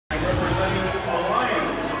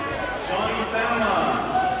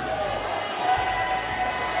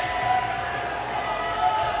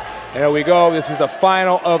There we go. This is the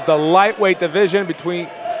final of the lightweight division between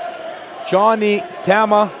Johnny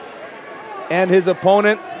Tama and his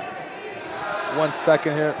opponent. 1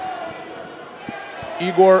 second here.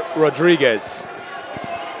 Ygor Rodrigues.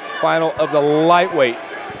 Final of the lightweight.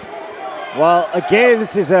 Well, again,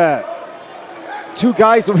 this is two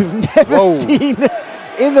guys that we've never seen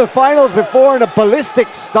in the finals before, and a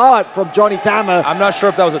ballistic start from Johnny Tama. I'm not sure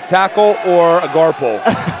if that was a tackle or a guard pull.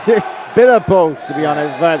 Bit of both, to be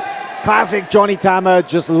honest, but classic Johnny Tama,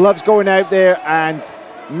 just loves going out there and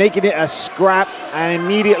making it a scrap, and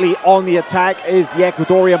immediately on the attack is the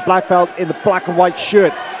Ecuadorian black belt in the black and white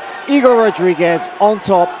shirt. Ygor Rodrigues on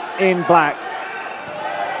top in black.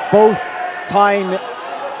 First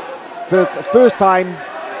time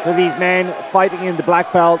for these men fighting in the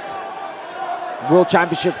black belt World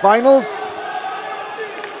Championship finals.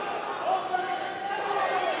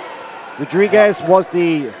 Rodrigues was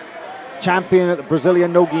the champion at the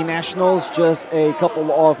Brazilian No-Gi Nationals just a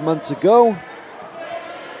couple of months ago.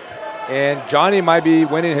 And Johnny might be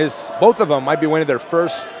winning both of them might be winning their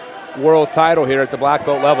first world title here at the black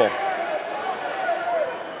belt level.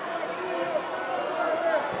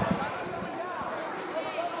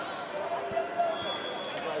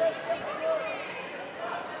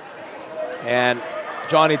 And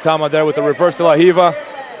Johnny Tama there with the reverse de la Hiva.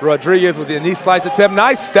 Rodrigues with the knee slice attempt.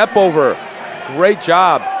 Nice step over. Great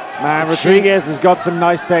job. Man, Rodrigues has got some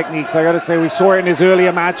nice techniques. I got to say, we saw it in his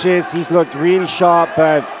earlier matches. He's looked really sharp,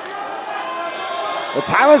 but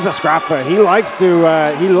Tama's a scrapper. He likes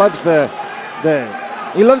to. He loves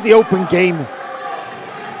the open game.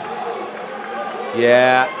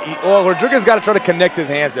 Yeah. Well, Rodrigues got to try to connect his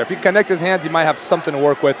hands there. If he connect his hands, he might have something to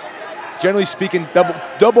work with. Generally speaking, double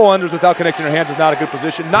unders without connecting your hands is not a good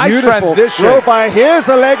position. Nice Beautiful transition. Throw by. Here's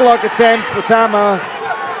a leg lock attempt for Tama.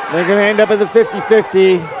 They're going to end up at the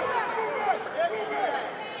 50-50.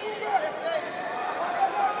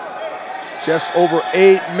 Just over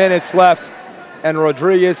 8 minutes left, and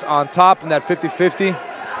Rodrigues on top in that 50-50.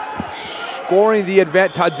 Scoring the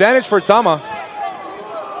advantage for Tama.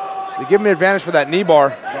 They give him the advantage for that knee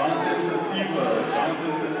bar.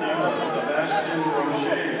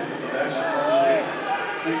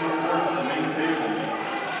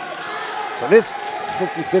 So this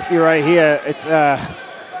 50-50 right here, it's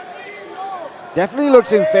definitely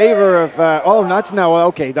looks in favor of, oh, that's now,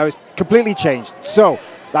 okay, that was completely changed. So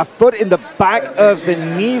that foot in the back of the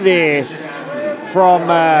knee there from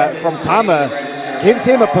Tama gives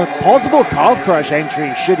him a possible calf crush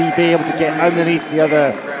entry should he be able to get underneath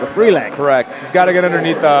the free leg. Correct. He's got to get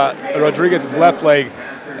underneath Rodrigues' left leg,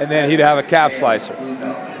 and then he'd have a calf slicer.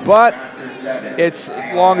 But it's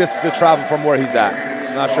longest to travel from where he's at.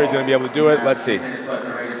 I'm not sure he's going to be able to do it. Let's see.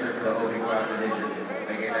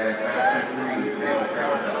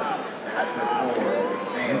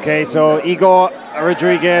 Okay, so Ygor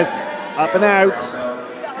Rodrigues up and out.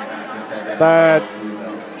 But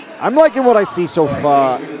I'm liking what I see so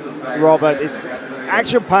far, Robert. It's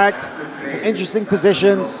action-packed, some interesting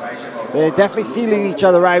positions. They're definitely feeling each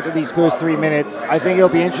other out in these first 3 minutes. I think it'll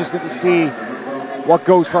be interesting to see what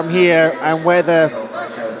goes from here and whether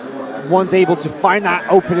one's able to find that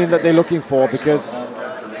opening that they're looking for, because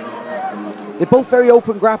they're both very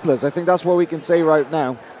open grapplers. I think that's what we can say right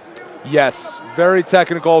now. Yes, very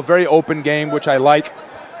technical, very open game, which I like.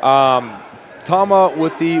 Tama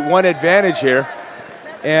with the one advantage here,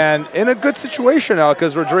 and in a good situation now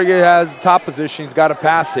because Rodrigues has the top position. He's got a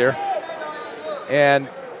pass here, and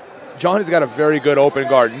Johnny's got a very good open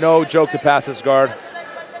guard. No joke to pass this guard.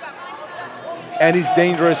 And he's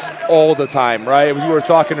dangerous all the time, right? We were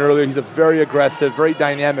talking earlier, he's a very aggressive, very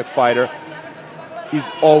dynamic fighter. He's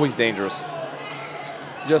always dangerous.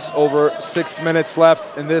 Just over 6 minutes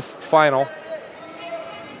left in this final.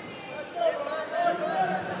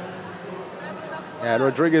 And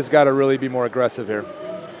Rodrigues got to really be more aggressive here.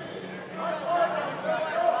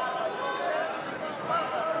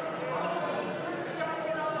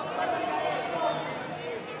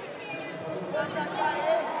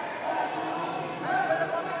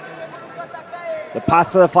 The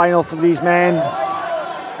path to the final for these men.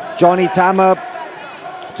 Johnny Tama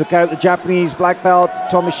took out the Japanese black belts,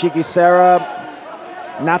 Tomoshiki Serra,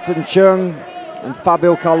 Nathan Chung, and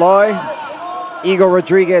Fabio Caloi. Ygor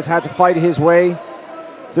Rodrigues had to fight his way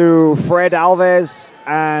through Fred Alves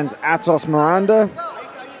and Atos Miranda.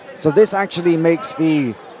 So this actually makes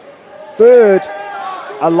the third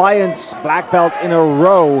Alliance black belt in a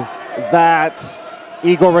row that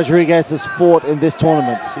Ygor Rodrigues has fought in this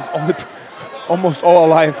tournament. He's almost all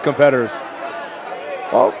Alliance competitors.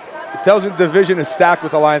 Well, it tells me the division is stacked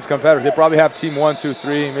with Alliance competitors. They probably have team 1, 2,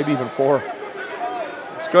 3, maybe even 4.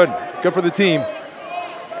 It's good. Good for the team.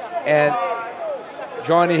 And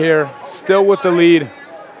Johnny here, still with the lead,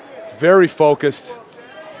 very focused.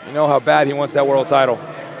 You know how bad he wants that world title.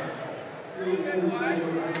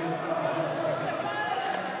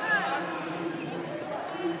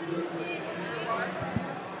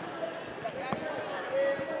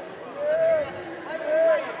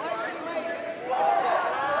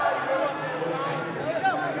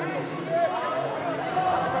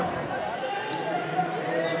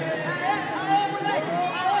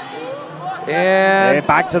 And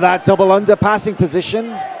back to that double under passing position.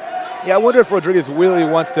 Yeah, I wonder if Rodrigues really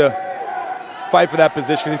wants to fight for that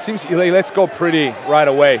position. He seems he lets go pretty right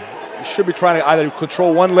away. He should be trying to either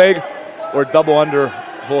control one leg or double under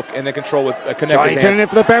hook and then control with connect his hands. Turning it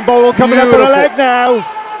for the bend coming up on a leg now.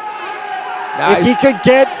 Nice. If he could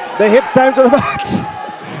get the hips down to the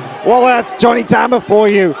mat. Well, that's Johnny Tama for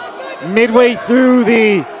you. Midway through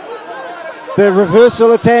the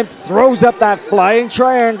reversal attempt, throws up that flying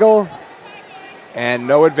triangle. And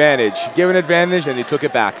no advantage. Given advantage, and he took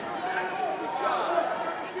it back.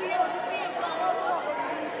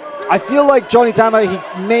 I feel like Johnny Tama, he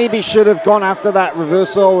maybe should have gone after that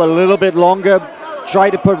reversal a little bit longer, tried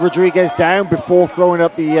to put Rodrigues down before throwing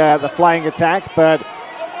up the flying attack, but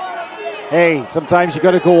hey, sometimes you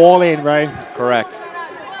got to go all in, right? Correct.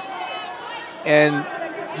 And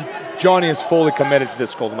Johnny is fully committed to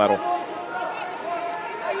this gold medal.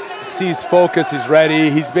 Sees focus, he's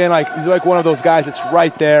ready. He's like one of those guys that's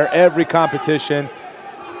right there every competition.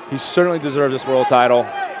 He certainly deserves this world title.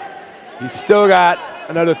 He's still got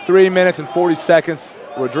another 3 minutes and 40 seconds.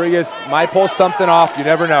 Rodrigues might pull something off, you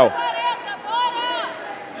never know.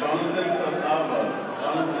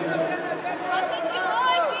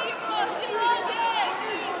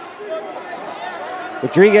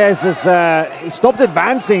 Rodrigues he stopped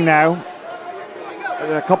advancing now.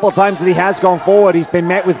 A couple of times that he has gone forward, he's been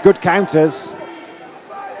met with good counters.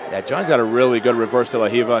 Yeah, Johnny's got a really good reverse de la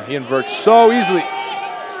Riva. He inverts so easily.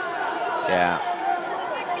 Yeah.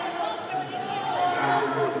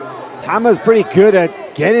 Tama's pretty good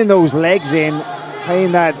at getting those legs in,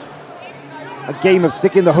 playing that a game of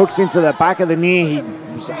sticking the hooks into the back of the knee. He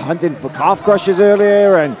was hunting for calf crushes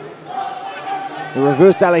earlier, and the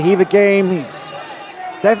reverse de la Riva game. He's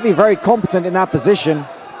definitely very competent in that position.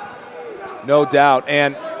 No doubt,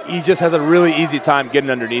 and he just has a really easy time getting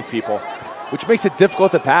underneath people, which makes it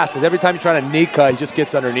difficult to pass, because every time you're trying to knee cut, he just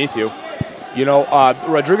gets underneath you. You know,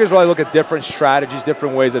 Rodrigues really look at different strategies,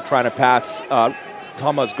 different ways of trying to pass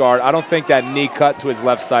Tama's guard. I don't think that knee cut to his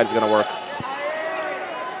left side is going to work.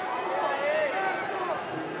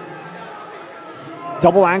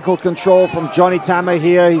 Double ankle control from Johnny Tama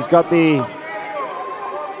here. He's got the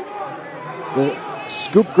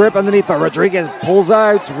scoop grip underneath, but Rodrigues pulls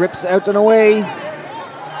out, rips out and away.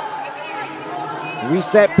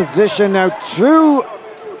 Reset position now.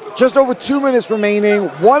 Just over 2 minutes remaining.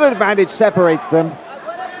 One advantage separates them.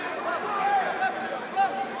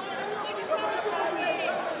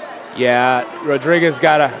 Yeah, Rodrigues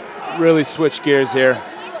got to really switch gears here.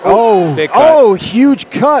 Oh, huge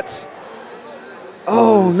cut.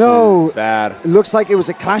 Oh, no. Bad. It looks like it was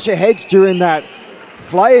a clash of heads during that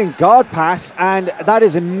flying guard pass, and that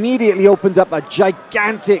has immediately opened up a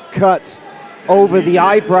gigantic cut over the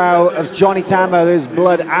eyebrow of Johnny Tama. There's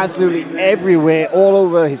blood absolutely everywhere, all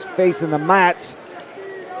over his face and the mat.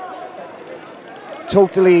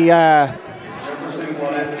 Totally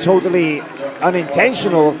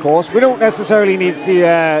unintentional, of course. We don't necessarily need to see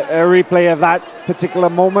a replay of that particular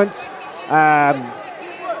moment. A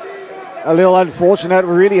little unfortunate.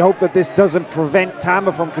 We really hope that this doesn't prevent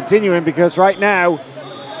Tama from continuing, because right now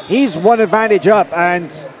he's one advantage up,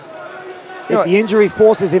 and if the injury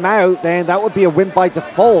forces him out, then that would be a win by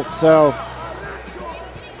default. So,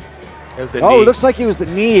 it was the knee. It looks like it was the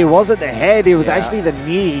knee. It wasn't the head. It was actually the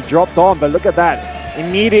knee he dropped on. But look at that.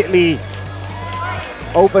 Immediately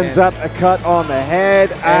opens up a cut on the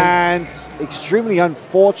head, and extremely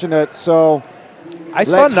unfortunate. So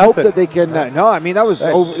let's hope that they can. No, I mean, that was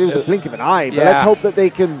it was a blink of an eye. But let's hope that they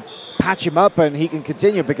can patch him up and he can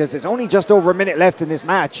continue, because there's only just over a minute left in this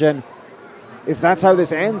match, and if that's how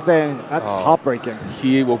this ends, then that's heartbreaking.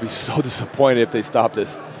 He will be so disappointed if they stop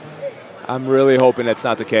this. I'm really hoping that's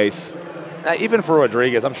not the case. Even for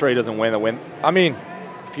Rodrigues, I'm sure he doesn't win the win. I mean,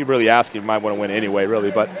 if you really ask, he might want to win anyway, really,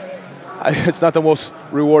 but it's not the most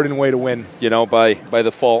rewarding way to win, you know, by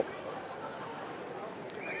default.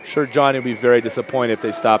 I'm sure Johnny will be very disappointed if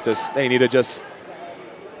they stop this. They need to just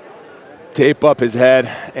tape up his head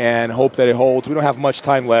and hope that it holds. We don't have much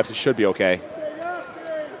time left. It should be okay.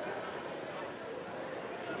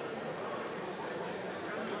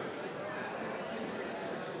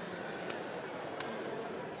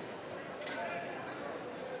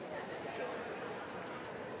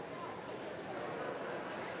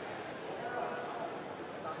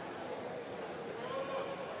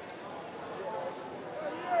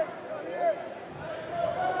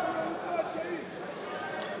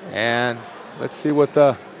 And let's see what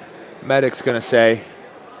the medic's going to say.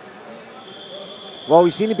 Well,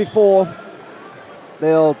 we've seen it before.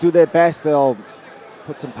 They'll do their best. They'll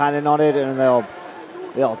put some padding on it, and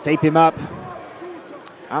they'll tape him up.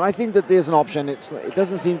 And I think that there's an option. It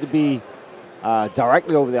doesn't seem to be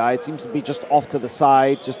directly over the eye. It seems to be just off to the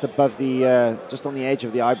side, just above the, just on the edge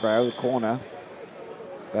of the eyebrow, the corner.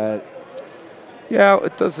 But yeah,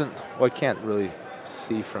 it doesn't. Well, I can't really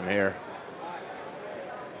see from here.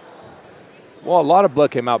 Well, a lot of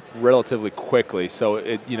blood came out relatively quickly, so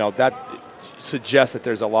that suggests that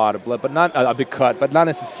there's a lot of blood, but not a big cut, but not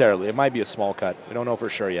necessarily. It might be a small cut. We don't know for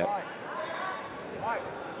sure yet.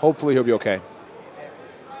 Hopefully, he'll be okay.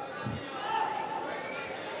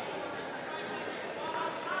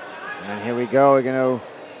 And here we go. We're going to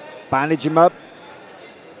bandage him up.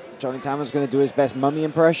 Johnny Tama's going to do his best mummy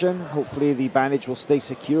impression. Hopefully, the bandage will stay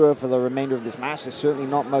secure for the remainder of this match. There's certainly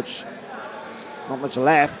not much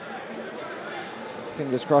left.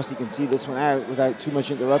 Fingers crossed he can see this one out without too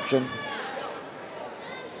much interruption.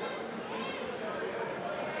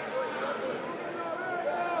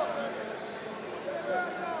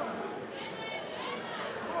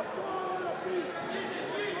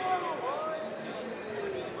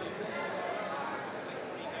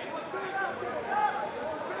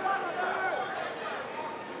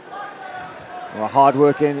 Well,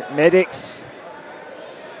 hard-working medics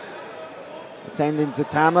attending to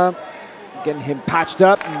Tama, getting him patched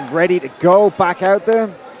up and ready to go back out there.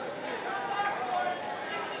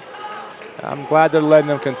 I'm glad they're letting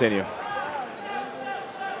him continue.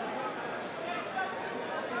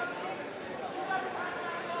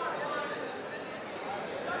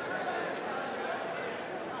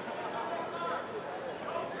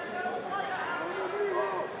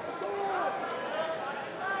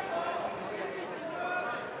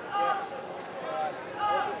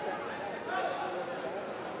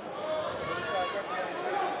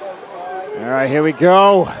 All right, here we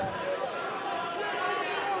go.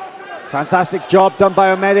 Fantastic job done by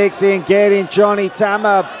our medics in getting Johnny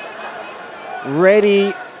Tama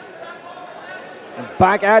ready and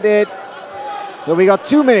back at it. So we got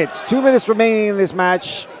 2 minutes. 2 minutes remaining in this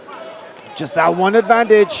match. Just that one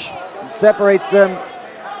advantage that separates them.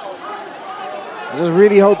 I just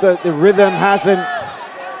really hope that the rhythm hasn't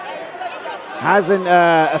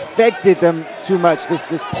affected them too much,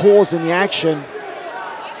 this pause in the action.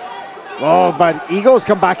 Oh, but Igor's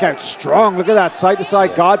come back out strong. Look at that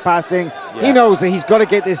side-to-side guard passing. Yeah. He knows that he's got to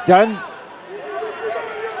get this done.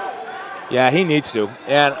 Yeah, he needs to.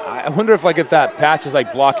 And I wonder if that patch is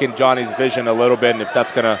blocking Johnny's vision a little bit, and if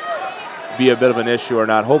that's going to be a bit of an issue or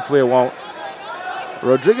not. Hopefully it won't.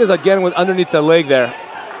 Rodrigues again with underneath the leg there.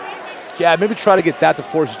 Yeah, maybe try to get that to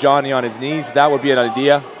force Johnny on his knees. That would be an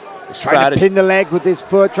idea. Trying to pin the leg with his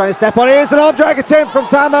foot, trying to step on it. Here's an arm drag attempt from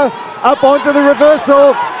Tama. Up onto the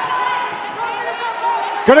reversal.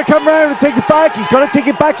 Going to come around and take it back. He's got to take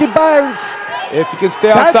it back in bounds. If he can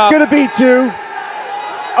stay on top. That's going to be 2.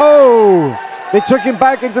 Oh, they took him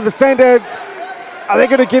back into the center. Are they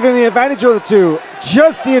going to give him the advantage or the 2?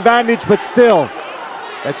 Just the advantage, but still.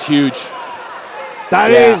 That's huge.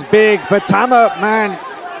 That is big. But Tama, man,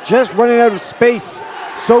 just running out of space.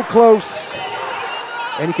 So close.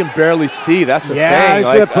 And he can barely see. That's the thing. Yeah,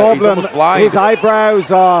 that's the problem. He's almost blind. His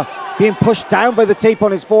eyebrows are being pushed down by the tape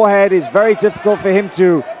on his forehead. It's very difficult for him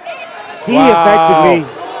to see effectively.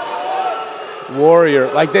 Warrior.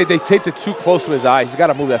 They taped it too close to his eyes. He's got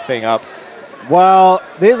to move that thing up. Well,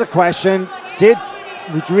 there's a question. Did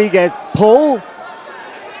Rodrigues pull?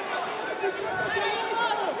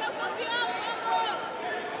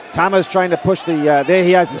 Tama's trying to push the, there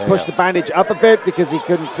he has, he's pushed the bandage up a bit because he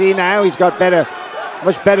couldn't see now. He's got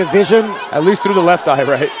much better vision. At least through the left eye,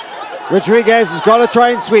 right? Rodrigues has got to try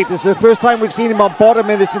and sweep. This is the first time we've seen him on bottom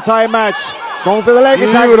in this entire match. Going for the leg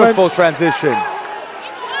entanglement. Beautiful transition.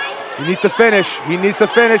 He needs to finish. He needs to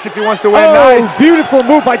finish if he wants to win. Oh, nice. Beautiful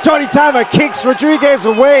move by Johnny Tama. Kicks Rodrigues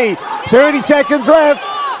away. 30 seconds left.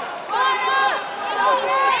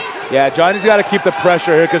 Yeah, Johnny's got to keep the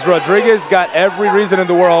pressure here because Rodrigues got every reason in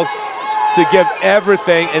the world to give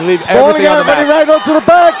everything and leave everything on the mat. Right onto the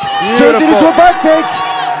back. Turns it into a back take.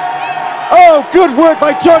 Oh, good work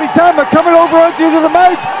by Johnny Tama coming over onto the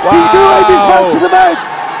mount. Wow. He's going to lead this match to the mount.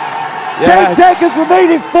 Yes. 10 seconds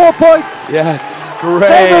remaining, 4 points. Yes, great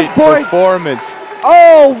 7 points. Performance.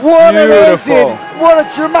 Oh, what an ending. What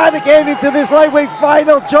a dramatic ending to this lightweight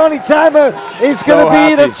final. Johnny Tama is going to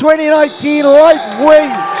be the 2019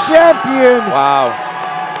 lightweight champion. Wow.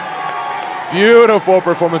 Beautiful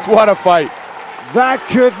performance. What a fight. That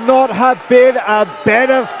could not have been a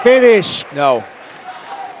better finish. No.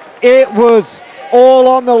 It was all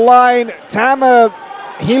on the line. Tama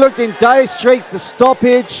He looked in dire straits. The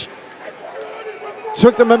stoppage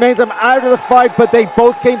took the momentum out of the fight, but they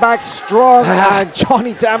both came back strong. And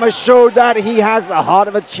Johnny Tama showed that he has the heart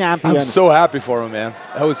of a champion. I'm so happy for him, man.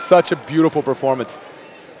 That was such a beautiful performance.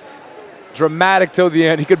 Dramatic till the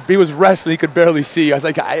end. He was wrestling. He could barely see. I was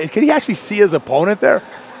like, could he actually see his opponent there?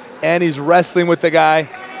 And he's wrestling with the guy.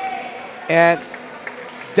 And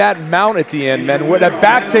that mount at the end, man. That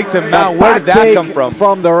back take to mount, where did that come from?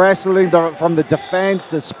 From the wrestling, from the defense,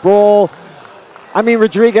 the sprawl. I mean,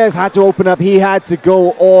 Rodrigues had to open up. He had to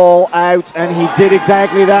go all out, and he did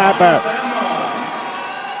exactly that. But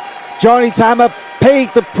Johnny Tama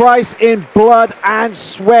paid the price in blood and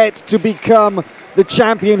sweat to become the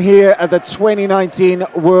champion here at the 2019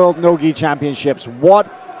 World No-Gi Championships. What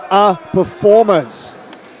a performance.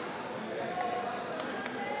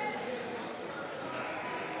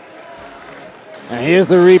 And here's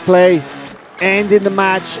the replay, ending the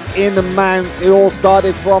match in the mount. It all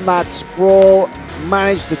started from that sprawl,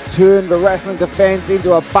 managed to turn the wrestling defense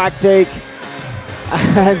into a back take,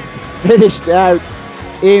 and finished out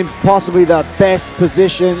in possibly the best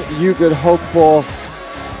position you could hope for.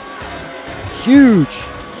 Huge,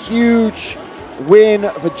 huge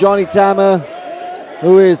win for Johnny Tama,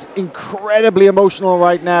 who is incredibly emotional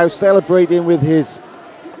right now, celebrating with his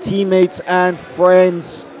teammates and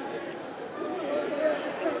friends.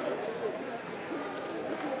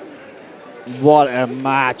 What a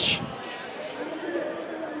match.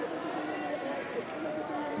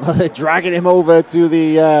 Well, they're dragging him over to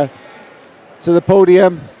the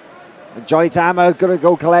podium. And Johnny Tama is going to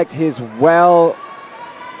go collect his well-deserved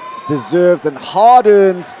and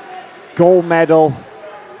hard-earned gold medal.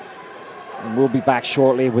 And we'll be back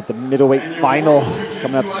shortly with the middleweight final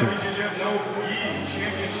coming up soon.